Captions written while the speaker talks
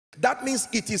That means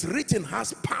it is written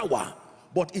has power,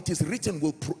 but it is written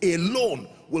alone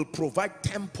will provide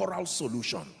temporal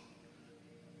solution.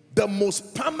 The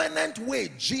most permanent way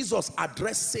Jesus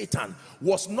addressed Satan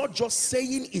was not just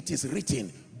saying it is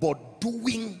written, but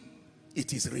doing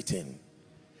it is written.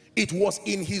 It was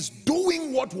in his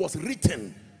doing what was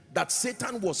written that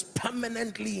Satan was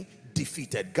permanently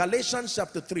defeated. Galatians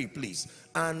chapter 3, please,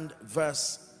 and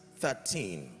verse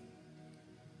 13.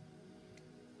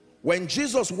 When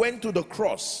Jesus went to the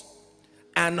cross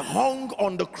and hung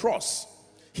on the cross,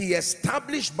 he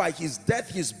established by his death,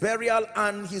 his burial,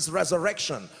 and his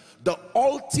resurrection the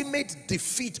ultimate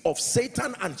defeat of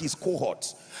Satan and his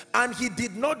cohorts. And he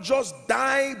did not just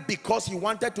die because he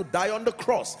wanted to die on the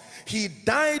cross. He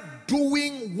died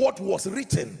doing what was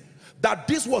written, that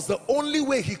this was the only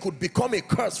way he could become a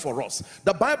curse for us.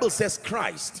 The Bible says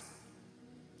Christ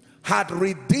had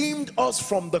redeemed us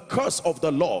from the curse of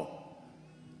the law,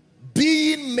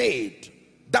 being made.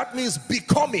 That means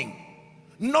becoming,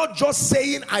 not just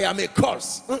saying I am a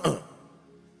curse.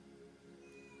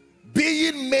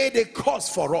 Being made a curse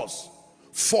for us,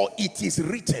 for it is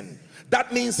written.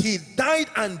 That means he died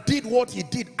and did what he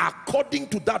did according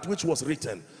to that which was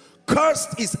written.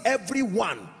 Cursed is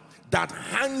everyone that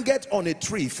hangeth on a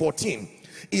tree. 14,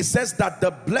 it says that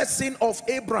the blessing of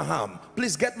Abraham,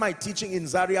 please get my teaching in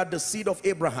Zaria, the seed of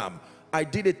Abraham. I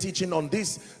did a teaching on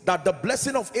this, that the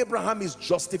blessing of Abraham is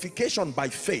justification by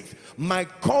faith, might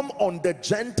come on the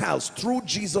Gentiles through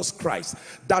Jesus Christ,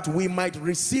 that we might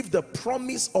receive the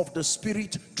promise of the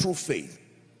Spirit through faith.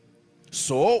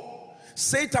 So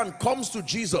Satan comes to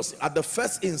Jesus at the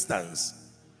first instance,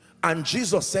 and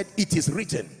Jesus said, it is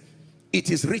written, it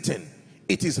is written,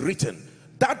 it is written.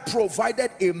 That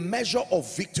provided a measure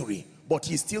of victory, but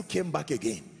he still came back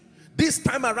again. This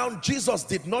time around, Jesus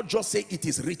did not just say it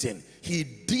is written, he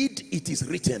did it is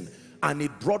written, and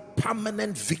it brought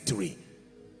permanent victory.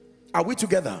 Are we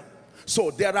together?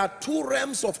 So there are two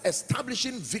realms of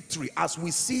establishing victory as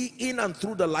we see in and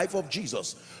through the life of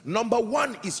Jesus. Number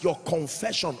one is your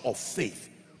confession of faith,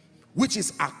 which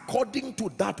is according to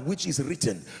that which is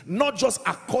written, not just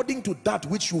according to that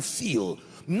which you feel,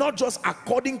 not just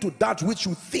according to that which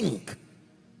you think.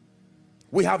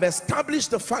 We have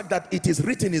established the fact that it is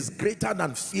written is greater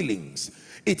than feelings.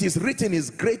 It is written is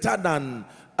greater than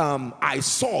I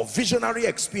saw, visionary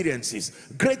experiences,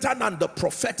 greater than the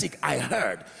prophetic I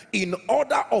heard. In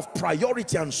order of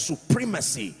priority and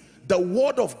supremacy, the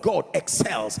word of God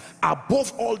excels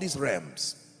above all these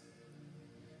realms.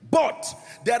 But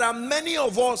there are many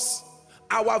of us,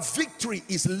 our victory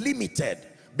is limited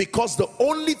because the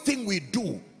only thing we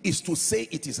do is to say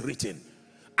it is written.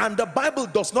 And the Bible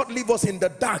does not leave us in the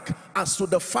dark as to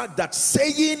the fact that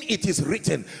saying it is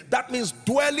written, that means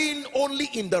dwelling only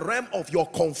in the realm of your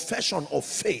confession of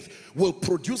faith, will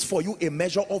produce for you a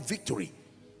measure of victory.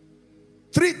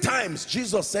 3 times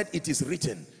Jesus said it is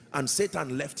written, and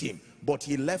Satan left him, but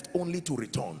he left only to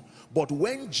return. But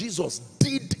when Jesus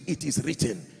did it is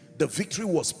written, the victory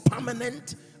was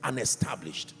permanent and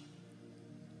established.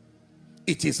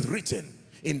 It is written,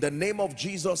 in the name of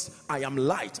Jesus, I am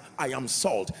light, I am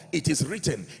salt. It is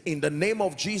written, in the name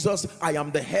of Jesus, I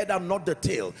am the head and not the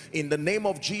tail. In the name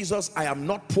of Jesus, I am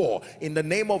not poor. In the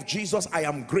name of Jesus, I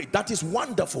am great. That is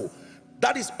wonderful.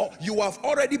 That is, you have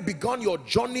already begun your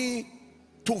journey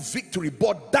to victory,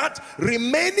 but that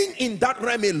remaining in that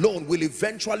realm alone will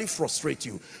eventually frustrate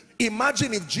you.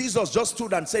 Imagine if Jesus just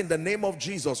stood and said, in the name of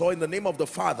Jesus, or in the name of the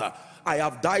Father, I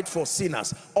have died for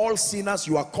sinners. All sinners,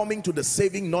 you are coming to the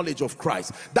saving knowledge of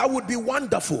Christ. That would be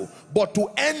wonderful. But to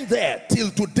end there, till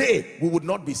today, we would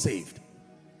not be saved.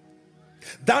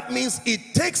 That means it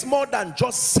takes more than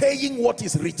just saying what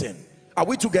is written. Are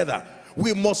we together?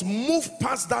 We must move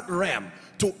past that realm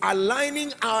to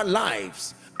aligning our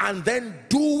lives and then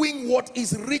doing what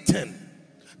is written.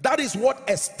 That is what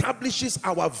establishes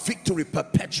our victory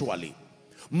perpetually.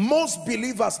 Most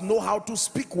believers know how to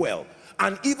speak well.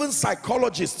 And even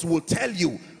psychologists will tell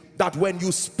you that when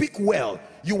you speak well,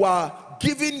 you are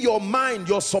giving your mind,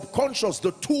 your subconscious,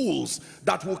 the tools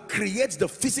that will create the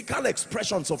physical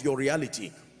expressions of your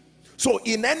reality. So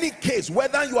in any case,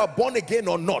 whether you are born again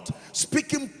or not,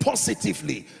 speaking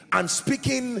positively and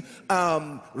speaking,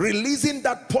 releasing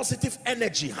that positive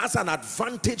energy has an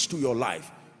advantage to your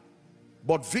life.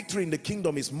 But victory in the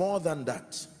kingdom is more than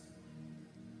that.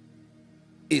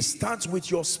 It starts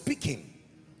with your speaking,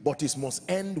 but it must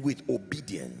end with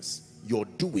obedience, your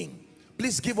doing.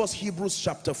 Please give us Hebrews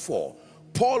chapter 4.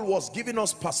 Paul was giving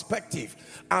us perspective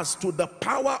as to the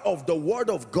power of the word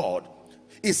of God.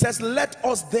 It says, let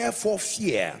us therefore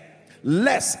fear,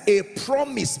 lest a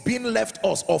promise being left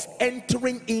us of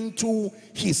entering into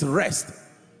his rest.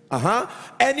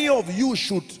 Any of you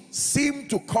should seem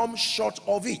to come short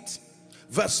of it.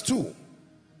 Verse 2,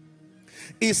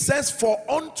 it says, for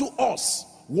unto us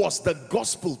was the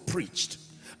gospel preached,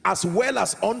 as well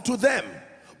as unto them,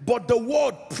 but the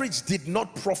word preached did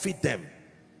not profit them.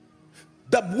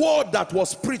 The word that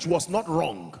was preached was not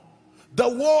wrong. The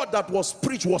word that was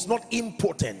preached was not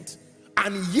impotent,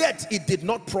 and yet it did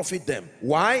not profit them.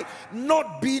 Why?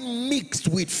 Not being mixed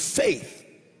with faith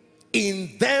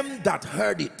in them that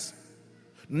heard it.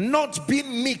 Not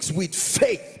being mixed with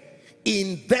faith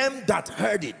in them that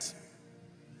heard it.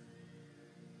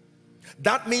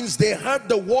 That means they heard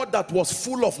the word that was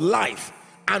full of life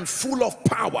and full of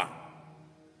power,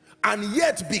 and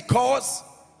yet because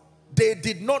they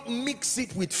did not mix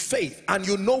it with faith, and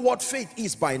you know what faith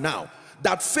is by now,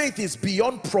 that faith is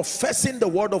beyond professing the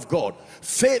word of God.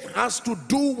 Faith has to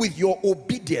do with your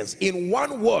obedience. In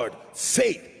one word,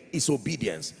 faith is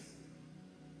obedience.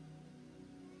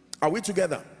 Are we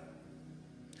together?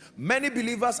 Many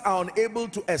believers are unable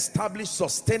to establish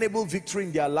sustainable victory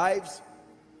in their lives,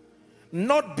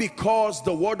 not because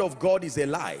the word of God is a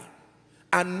lie,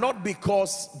 and not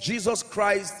because Jesus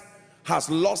Christ has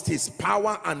lost his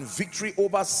power and victory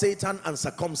over Satan and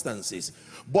circumstances,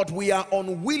 but we are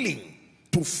unwilling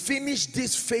to finish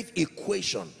this faith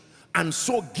equation and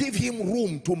so give him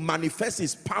room to manifest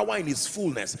his power in his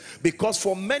fullness. Because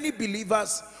for many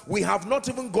believers, we have not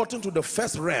even gotten to the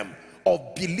first realm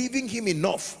of believing him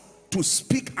enough to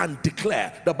speak and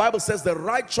declare. The Bible says the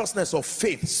righteousness of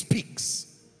faith speaks.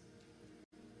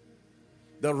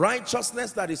 The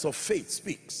righteousness that is of faith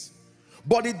speaks.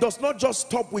 But it does not just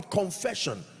stop with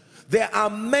confession. There are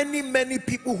many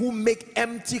people who make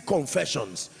empty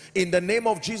confessions. In the name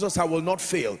of Jesus, I will not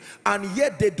fail. And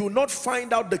yet they do not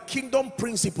find out the kingdom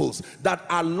principles that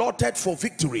are allotted for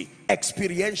victory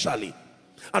experientially.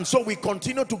 And so we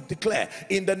continue to declare,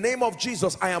 in the name of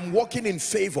Jesus, I am walking in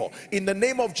favor. In the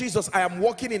name of Jesus, I am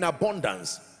walking in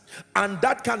abundance. And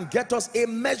that can get us a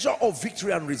measure of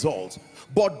victory and results.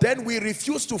 But then we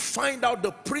refuse to find out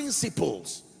the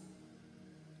principles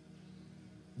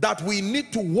that we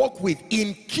need to walk with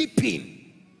in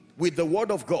keeping with the word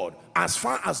of God as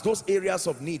far as those areas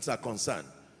of needs are concerned.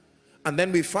 And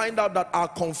then we find out that our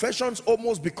confessions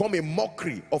almost become a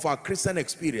mockery of our Christian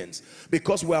experience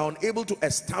because we are unable to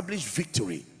establish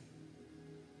victory.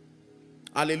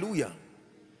 Hallelujah.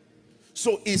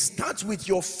 So it starts with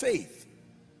your faith,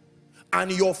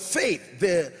 and your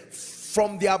faith,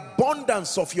 from the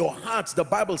abundance of your heart, the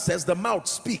Bible says the mouth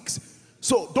speaks.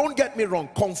 So don't get me wrong,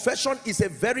 confession is a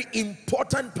very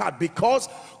important part, because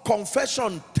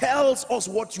confession tells us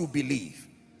what you believe.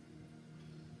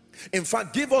 In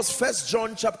fact, give us 1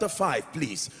 John chapter 5,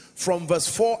 please, from verse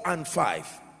 4 and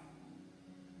 5.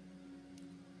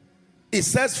 It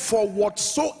says, for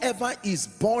whatsoever is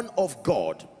born of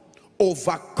God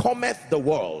overcometh the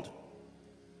world.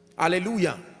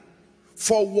 Hallelujah.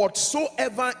 For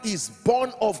whatsoever is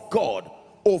born of God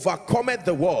overcometh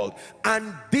the world,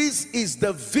 and this is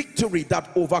the victory that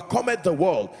overcometh the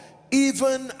world,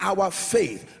 even our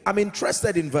faith. I'm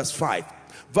interested in verse 5.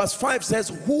 Verse 5 says,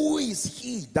 who is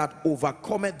he that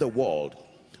overcometh the world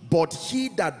but he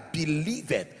that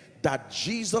believeth that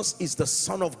Jesus is the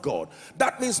Son of God?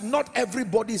 That means not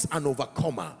everybody is an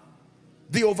overcomer.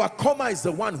 The overcomer is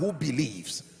the one who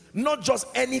believes. Not just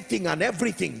anything and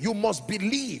everything. You must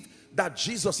believe that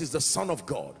Jesus is the Son of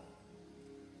God.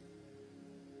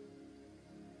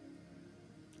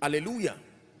 Hallelujah.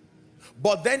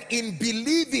 But then in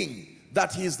believing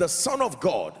that he is the Son of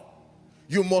God,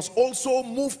 you must also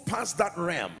move past that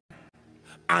realm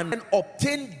and then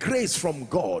obtain grace from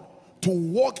God to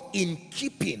walk in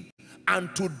keeping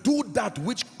and to do that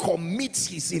which commits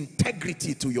his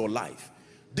integrity to your life.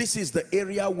 This is the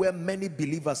area where many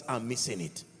believers are missing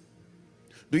it.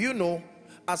 Do you know,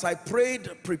 as I prayed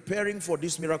preparing for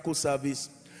this miracle service,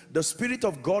 the Spirit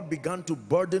of God began to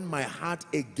burden my heart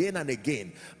again and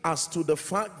again as to the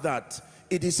fact that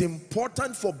it is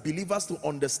important for believers to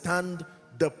understand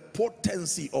the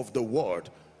potency of the word,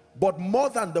 but more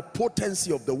than the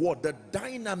potency of the word, the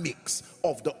dynamics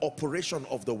of the operation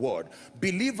of the word.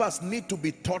 Believers need to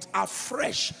be taught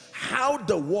afresh how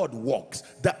the word works,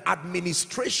 the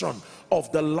administration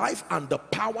of the life and the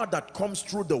power that comes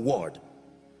through the word.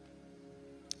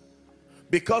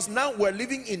 Because now we're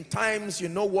living in times, you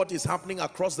know what is happening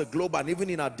across the globe and even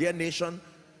in our dear nation,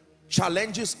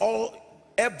 challenges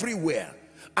everywhere.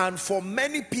 And for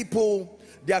many people,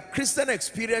 their Christian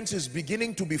experience is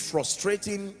beginning to be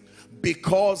frustrating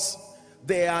because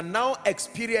they are now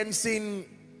experiencing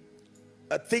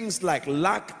things like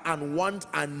lack and want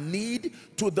and need,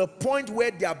 to the point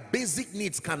where their basic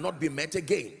needs cannot be met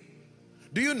again.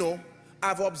 Do you know,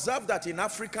 I've observed that in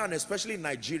Africa and especially in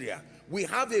Nigeria, we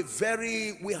are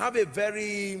very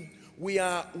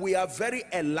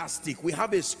elastic. We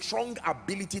have a strong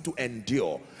ability to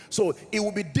endure. So it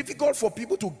will be difficult for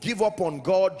people to give up on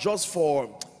God just for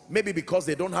maybe because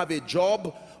they don't have a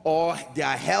job or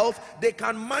their health. They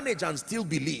can manage and still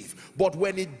believe. But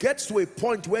when it gets to a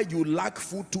point where you lack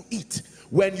food to eat,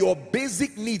 when your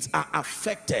basic needs are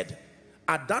affected,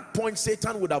 at that point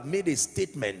Satan would have made a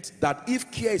statement that, if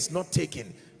care is not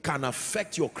taken, can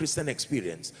affect your Christian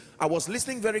experience. I was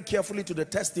listening very carefully to the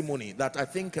testimony that I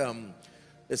think a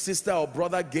sister or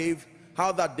brother gave,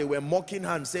 how that they were mocking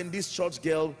her and saying, this church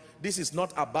girl, this is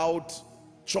not about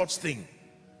church thing.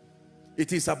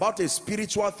 It is about a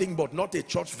spiritual thing, but not a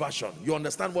church version. You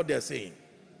understand what they're saying?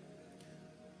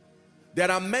 There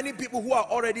are many people who are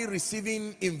already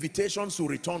receiving invitations to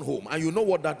return home, and you know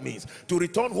what that means. To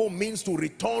return home means to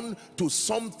return to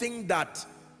something that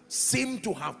seemed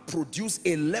to have produced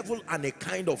a level and a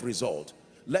kind of result.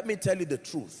 Let me tell you the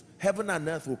truth. Heaven and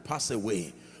earth will pass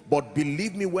away, but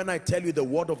believe me when I tell you the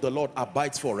word of the Lord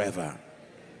abides forever.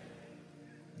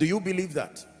 Do you believe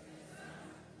that?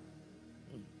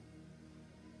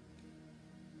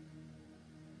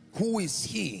 Who is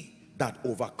he that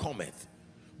overcometh?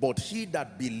 But he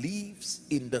that believes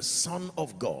in the Son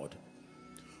of God.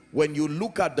 When you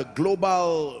look at the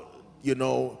global,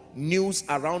 news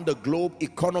around the globe,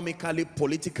 economically,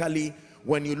 politically,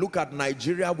 when you look at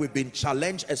Nigeria, we've been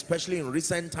challenged, especially in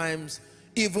recent times,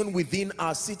 even within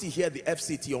our city here, the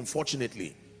FCT,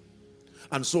 unfortunately.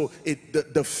 And so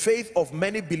the faith of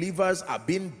many believers are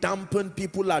being dampened.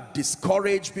 People are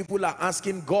discouraged. People are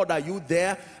asking, God, are you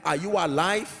there? Are you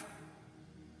alive?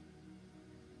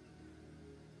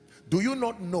 Do you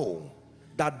not know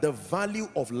that the value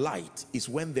of light is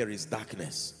when there is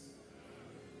darkness?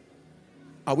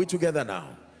 Are we together now?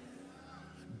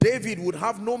 David would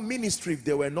have no ministry if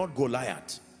there were not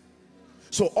Goliath.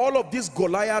 So all of these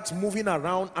Goliaths moving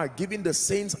around are giving the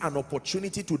saints an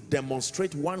opportunity to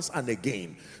demonstrate once and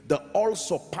again the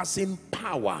all-surpassing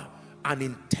power and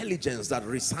intelligence that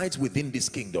resides within this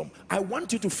kingdom. I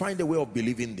want you to find a way of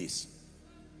believing this.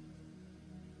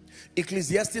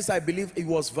 Ecclesiastes, I believe it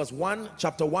was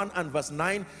chapter 1 and verse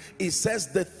 9. It says,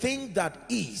 the thing that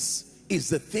is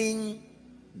the thing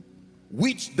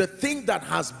that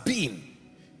has been,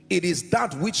 it is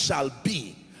that which shall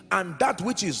be, and that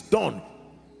which is done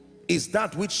is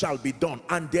that which shall be done,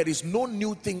 and there is no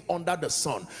new thing under the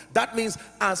sun. That means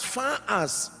as far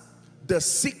as the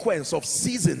sequence of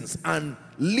seasons and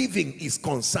living is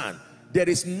concerned, there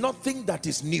is nothing that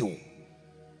is new.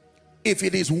 If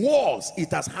it is wars, it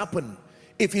has happened.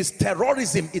 If it's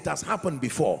terrorism, it has happened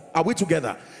before. Are we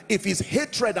together? If it's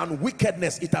hatred and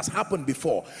wickedness, it has happened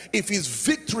before. If it's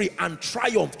victory and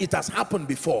triumph, it has happened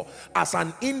before. As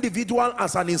an individual,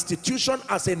 as an institution,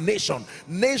 as a nation,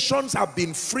 nations have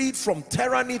been freed from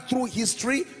tyranny through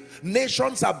history.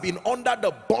 Nations have been under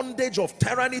the bondage of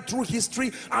tyranny through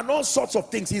history, and all sorts of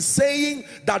things. He's saying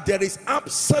that there is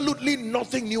absolutely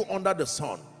nothing new under the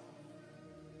sun.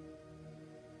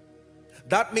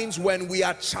 That means when we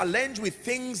are challenged with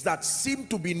things that seem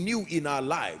to be new in our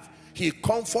life, he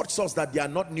comforts us that they are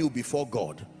not new before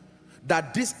God.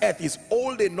 That this earth is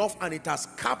old enough and it has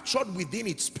captured within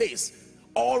its space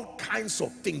all kinds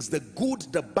of things, the good,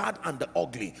 the bad, and the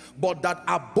ugly. But that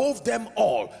above them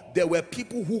all, there were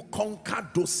people who conquered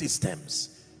those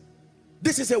systems.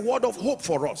 This is a word of hope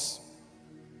for us.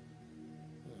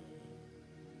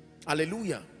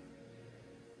 Hallelujah.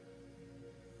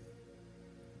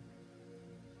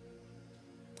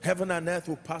 Heaven and earth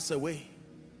will pass away,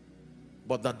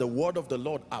 but that the word of the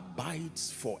Lord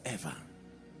abides forever.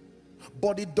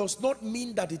 But it does not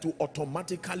mean that it will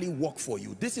automatically work for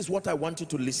you. This is what I want you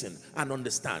to listen and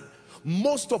understand.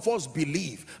 Most of us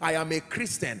believe, I am a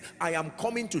Christian, I am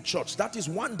coming to church. That is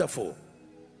wonderful.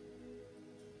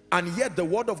 And yet the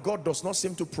word of God does not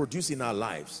seem to produce in our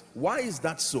lives. Why is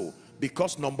that so?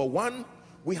 Because number one,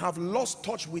 we have lost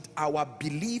touch with our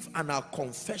belief and our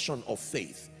confession of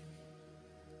faith.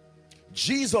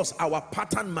 Jesus, our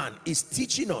pattern man, is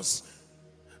teaching us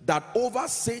that over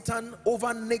Satan,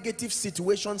 over negative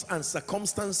situations and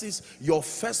circumstances, your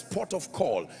first port of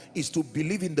call is to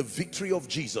believe in the victory of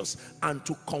Jesus and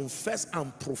to confess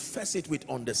and profess it with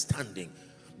understanding.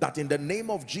 That in the name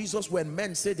of Jesus, when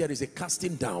men say there is a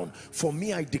casting down, for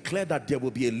me I declare that there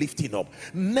will be a lifting up.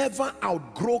 Never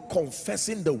outgrow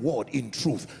confessing the word in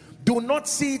truth. Do not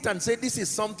see it and say this is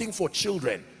something for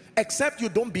children, except you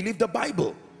don't believe the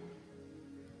Bible.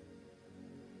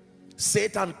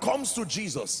 Satan comes to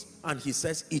Jesus and he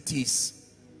says, it is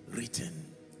written,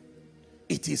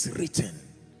 it is written,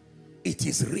 it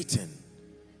is written,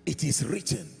 it is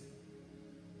written.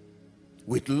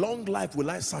 With long life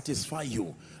will I satisfy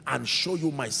you and show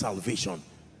you my salvation.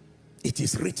 It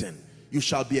is written, you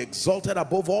shall be exalted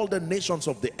above all the nations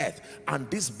of the earth, and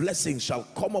this blessing shall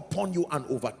come upon you and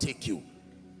overtake you.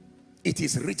 It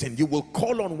is written, you will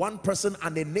call on one person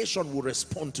and a nation will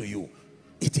respond to you.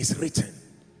 It is written.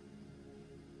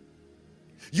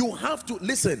 You have to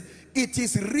listen. It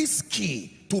is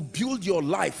risky to build your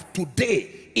life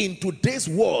today, in today's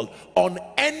world, on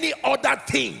any other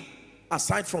thing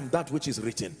aside from that which is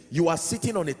written. You are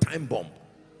sitting on a time bomb.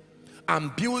 I'm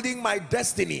building my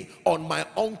destiny on my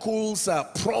uncle's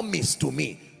promise to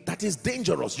me. That is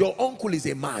dangerous. Your uncle is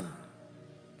a man.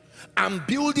 I'm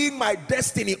building my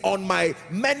destiny on my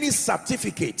many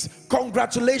certificates.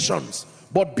 Congratulations.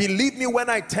 But believe me when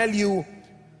I tell you,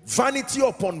 vanity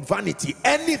upon vanity,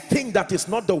 anything that is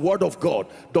not the word of God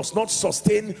does not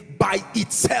sustain by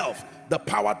itself the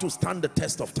power to stand the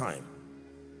test of time.